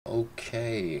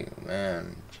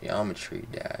man, Geometry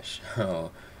Dash.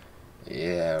 Oh,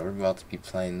 yeah, we're about to be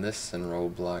playing this in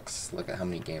Roblox. Look at how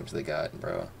many games they got,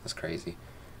 bro. That's crazy.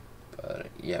 But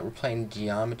yeah, we're playing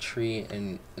Geometry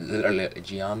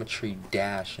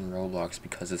Dash in Roblox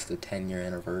because it's the 10-year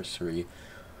anniversary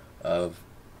of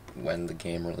when the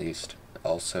game released.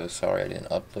 Also, sorry I didn't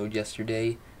upload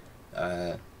yesterday.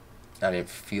 I didn't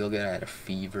feel good. I had a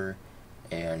fever,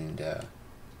 and yeah,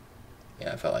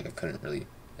 I felt like I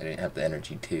didn't have the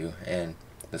energy to. And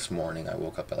this morning I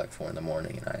woke up at like 4 in the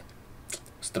morning and I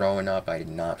was throwing up. I did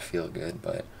not feel good,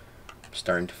 but I'm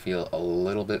starting to feel a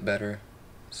little bit better.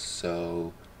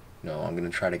 So, I'm gonna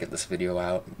try to get this video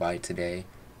out by today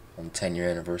on the 10-year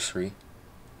anniversary.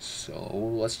 So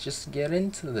let's just get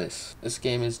into this. This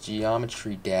game is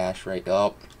Geometry Dash, right?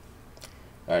 Oh,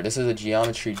 alright, this is a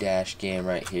Geometry Dash game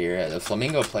right here. The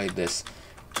Flamingo played this.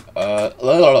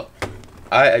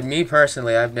 Me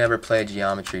personally, I've never played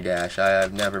Geometry Dash.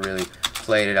 I've never really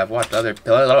played it. I've watched other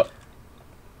people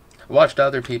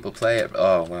play it.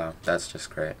 Oh wow, that's just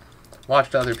great.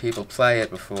 Watched other people play it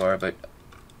before, but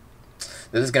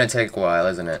this is gonna take a while,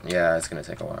 isn't it? Yeah, it's gonna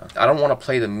take a while. I don't want to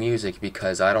play the music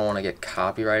because I don't want to get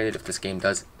copyrighted if this game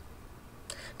does.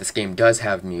 This game does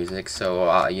have music, so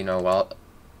well,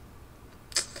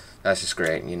 that's just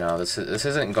great. This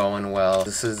isn't going well.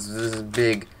 This is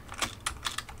big.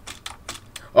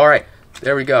 All right,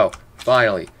 there we go.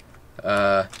 Finally,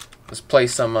 let's play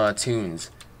some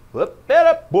tunes. Ow!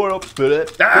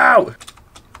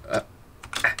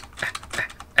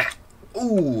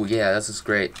 Ooh, yeah, this is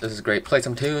great. This is great. Play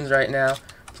some tunes right now.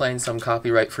 Playing some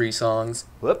copyright-free songs.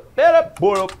 This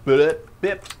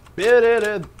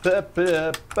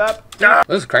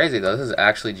is crazy though. This is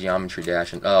actually Geometry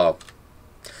Dash and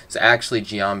it's actually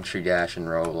Geometry Dash in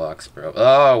Roblox, bro.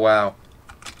 Oh wow.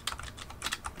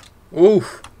 Ooh.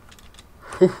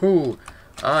 Hoo-hoo.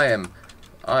 I am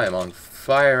on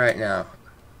fire right now.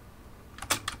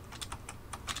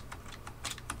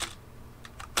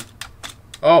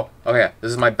 Oh, okay. This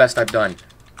is my best I've done.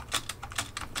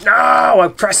 No, I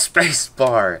pressed space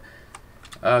bar.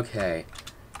 Okay.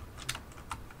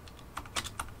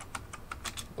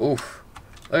 Oof.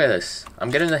 Look at this.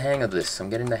 I'm getting the hang of this. I'm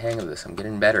getting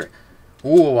better.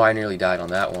 Ooh, I nearly died on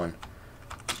that one.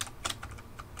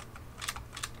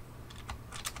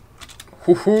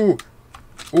 Hoo-hoo.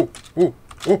 Ooh, ooh,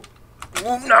 ooh.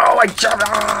 Ooh, no, I jumped.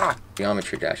 Ah!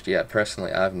 Geometry Dash. Yeah,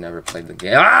 personally, I've never played the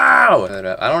game. Ow!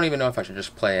 But, I don't even know if I should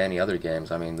just play any other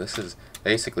games. I mean, this is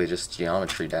basically just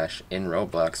Geometry Dash in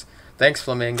Roblox. Thanks,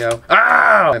 Flamingo.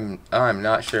 Ow! I'm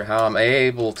not sure how I'm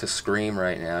able to scream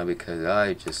right now because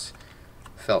I just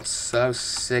felt so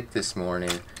sick this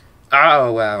morning.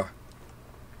 Oh, wow.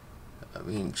 I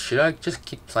mean, should I just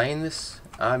keep playing this?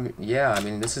 Yeah, I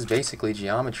mean, this is basically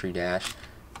Geometry Dash.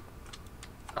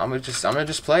 I'm gonna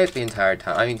just play it the entire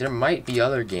time. I mean, there might be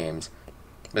other games,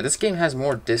 but this game has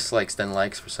more dislikes than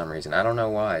likes for some reason. I don't know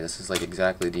why. This is like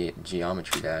exactly the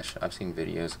Geometry Dash. I've seen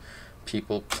videos,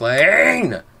 people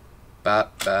playing.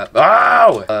 Bop bop.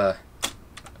 Oh.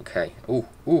 Okay. Ooh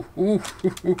ooh ooh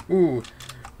ooh ooh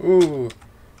ooh.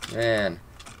 Man.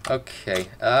 Okay.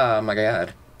 Oh my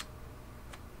God.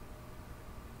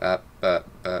 Bop bop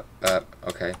bop bop.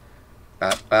 Okay.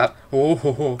 Bop bop. Ooh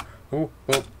ooh ooh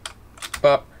ooh.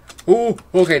 Bop. Ooh,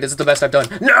 okay, this is the best I've done.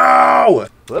 No!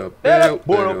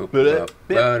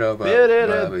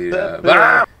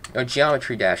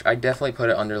 Geometry Dash. I definitely put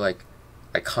it under like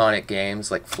iconic games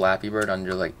like Flappy Bird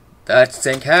under like that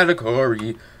same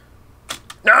category.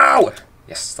 No!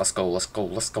 Yes, let's go, let's go,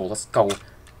 let's go, let's go.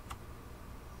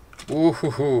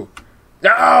 Ooh,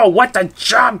 no! What the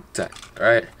jumped?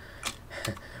 Alright.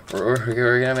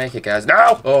 We're gonna make it, guys.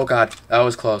 No! Oh god, that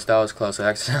was close. That was close. I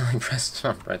accidentally pressed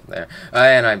jump right there.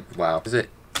 Wow. Is it?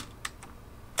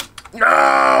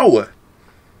 No!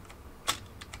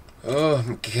 Oh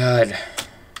my god.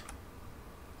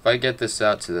 If I get this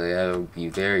out today, I will be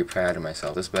very proud of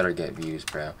myself. This better get views,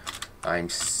 bro. I'm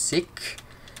sick.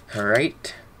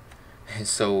 Alright?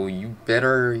 So this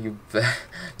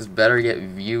better get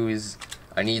views.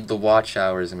 I need the watch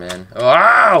hours, man.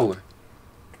 Oh!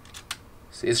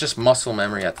 It's just muscle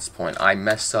memory at this point. I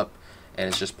mess up, and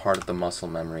it's just part of the muscle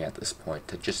memory at this point.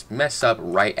 To just mess up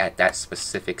right at that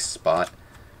specific spot.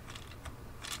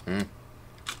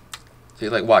 See,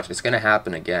 like, watch. It's gonna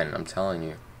happen again. I'm telling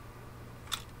you.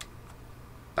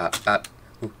 Bop, bop.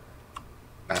 Ooh.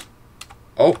 Bop.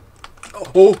 Oh.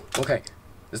 Oh, okay.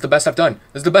 This is the best I've done.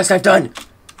 This is the best I've done.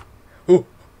 Ooh.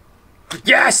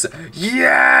 Yes!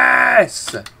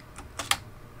 Yes!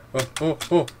 Oh,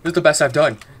 this is the best I've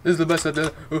done. This is the best I've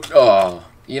done. Oh,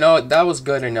 that was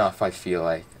good enough, I feel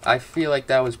like. I feel like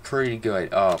that was pretty good.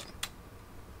 Oh.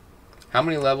 How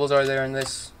many levels are there in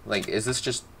this? Like, is this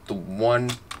just the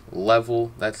one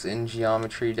level that's in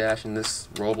Geometry Dash in this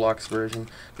Roblox version?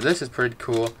 But this is pretty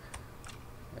cool.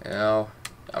 You know,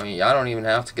 I mean, I don't even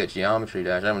have to get Geometry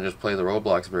Dash. I'm gonna just play the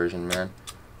Roblox version, man.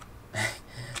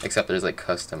 Except there's like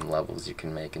custom levels you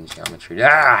can make in Geometry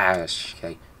Dash.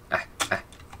 Okay.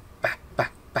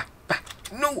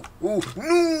 No! Ooh,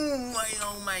 no!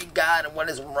 Oh my God! What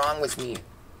is wrong with me?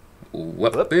 We're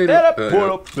doing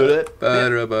good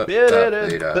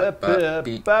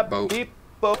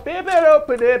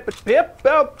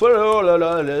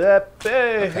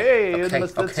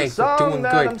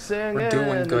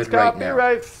right now.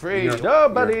 Copyright free.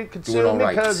 Nobody can sue me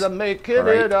because I'm making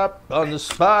it up on the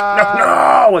spot.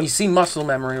 No! You see muscle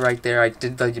memory right there. I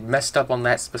messed up on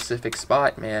that specific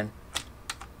spot, man.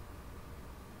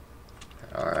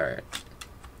 Alright.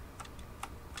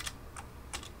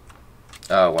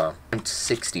 Oh, wow.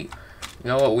 60. You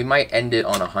know what? We might end it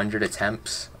on 100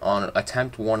 attempts. On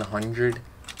attempt 100,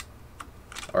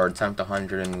 or attempt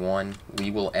 101, we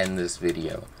will end this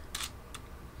video.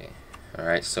 Okay.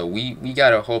 Alright, so we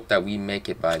gotta hope that we make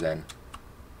it by then.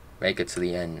 Make it to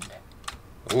the end.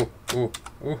 Ooh, ooh,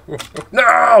 ooh, ooh, ooh.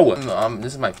 No!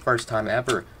 This is my first time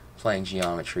ever playing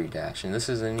Geometry Dash, and this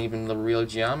isn't even the real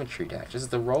Geometry Dash. This is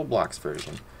the Roblox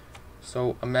version.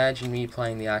 So imagine me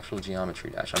playing the actual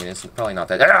Geometry Dash. I mean, it's probably not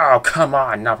that. Oh, come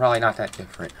on! Probably not that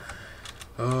different.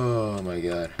 Oh my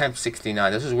God. Attempt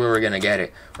 69. This is where we're gonna get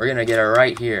it. We're gonna get it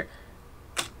right here.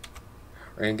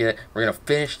 We're gonna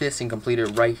finish this and complete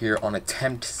it right here on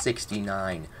attempt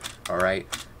 69. All right.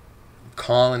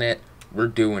 Calling it. We're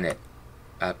doing it.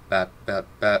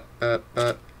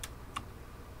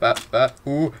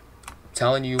 Ooh.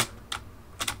 Telling you.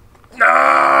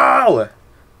 No!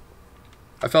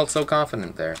 I felt so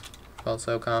confident there. Felt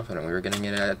so confident we were getting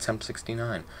it at attempt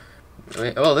 69.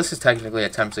 Well, this is technically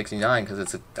attempt 69 because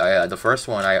it's the first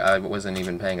one I wasn't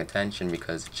even paying attention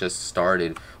because it just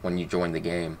started when you joined the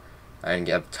game. I didn't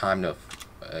have time to,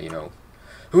 you know.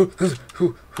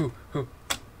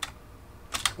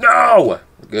 No!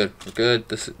 We're good. We're good.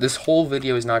 This whole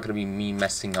video is not going to be me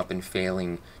messing up and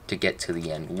failing to get to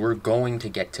the end. We're going to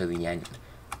get to the end.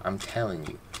 I'm telling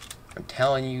you. I'm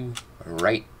telling you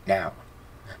right now.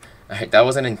 Alright, that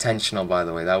wasn't intentional, by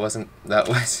the way. That wasn't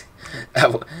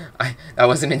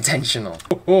intentional.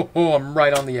 Oh, I'm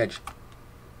right on the edge.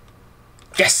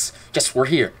 Yes! Yes, we're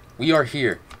here. We are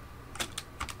here.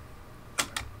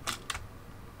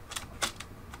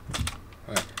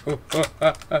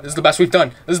 This is the best we've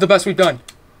done. This is the best we've done.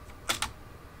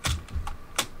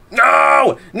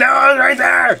 No! No, right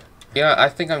there! Yeah, I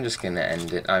think I'm just gonna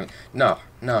end it. No,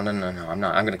 I'm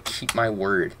not. I'm gonna keep my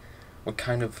word. What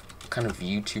kind of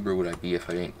YouTuber would I be if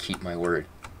I didn't keep my word?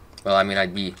 Well, I mean,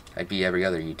 I'd be every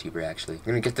other YouTuber, actually. I'm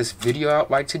gonna get this video out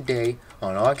by today,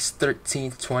 on August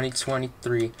 13th,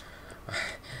 2023.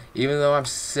 Even though I'm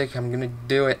sick, I'm gonna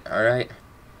do it, alright?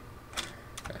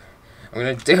 I'm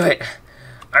gonna do it!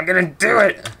 I'm gonna do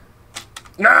it!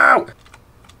 No!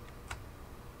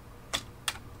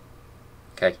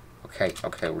 Okay,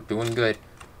 we're doing good.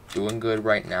 Doing good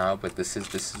right now, but this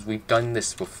is we've done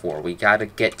this before. We gotta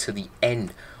get to the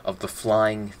end of the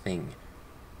flying thing.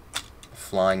 The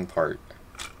flying part.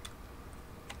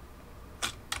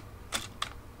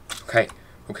 Okay.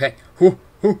 We're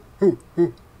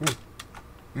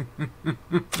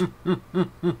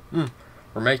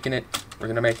making it. We're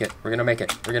gonna make it. We're gonna make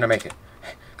it. We're gonna make it.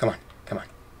 Come on.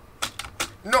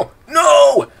 No!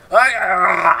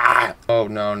 Oh,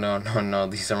 no.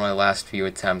 These are my last few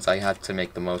attempts. I have to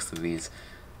make the most of these.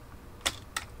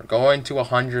 We're going to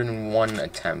 101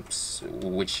 attempts,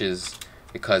 which is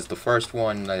because the first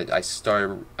one I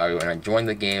started, when I joined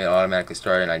the game, it automatically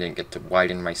started, and I didn't get to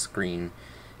widen my screen.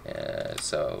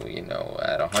 So, you know,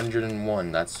 at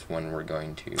 101, that's when we're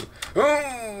going to...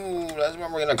 Ooh, that's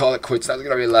when we're going to call it quits. That's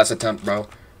going to be the last attempt, bro.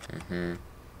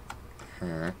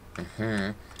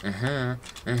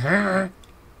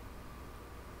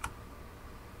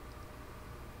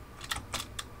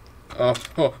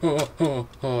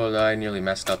 Oh, I nearly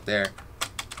messed up there.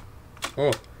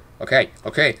 Oh, okay,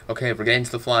 we're getting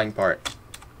to the flying part.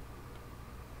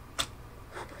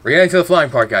 We're getting to the flying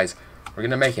part, guys. We're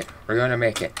gonna make it. We are going to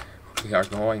make it.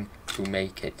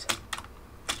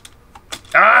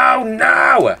 Oh,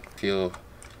 no!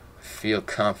 Feel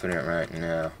confident right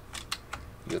now.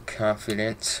 Feel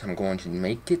confident. I'm going to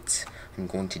make it. I'm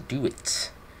going to do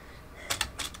it.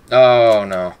 Oh,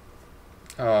 no.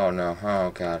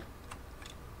 Oh, God.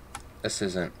 This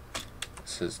is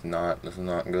not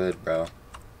good, bro.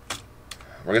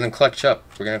 We're gonna clutch up.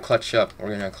 We're gonna clutch up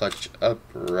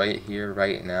right here,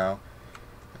 right now.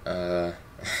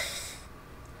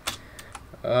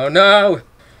 Oh no!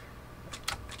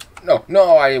 No,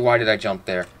 no! Why did I jump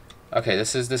there? Okay,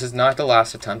 this is not the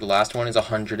last attempt. The last one is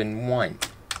 101.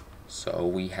 So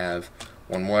we have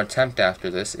one more attempt after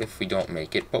this if we don't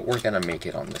make it, but we're gonna make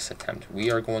it on this attempt.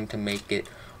 We are going to make it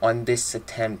on this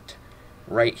attempt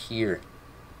right here.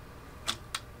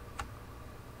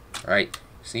 Alright,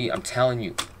 see, I'm telling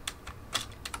you.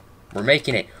 We're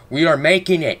making it. We are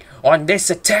making it on this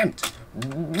attempt.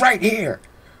 Right here.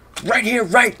 Right here,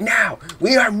 right now.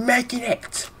 We are making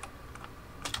it.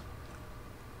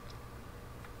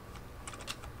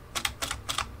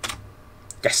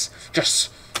 Yes. Yes.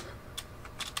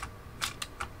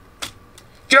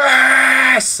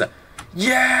 Yes.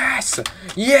 Yes.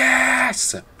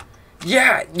 Yes.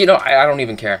 Yeah. You know, I don't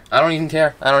even care. I don't even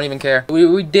care. I don't even care.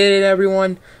 We did it,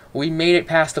 everyone. We made it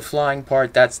past the flying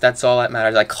part. That's all that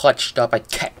matters. I clutched up. I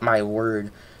kept my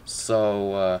word.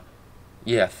 So,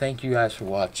 yeah. Thank you guys for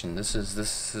watching. This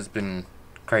has been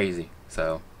crazy.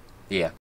 So, yeah.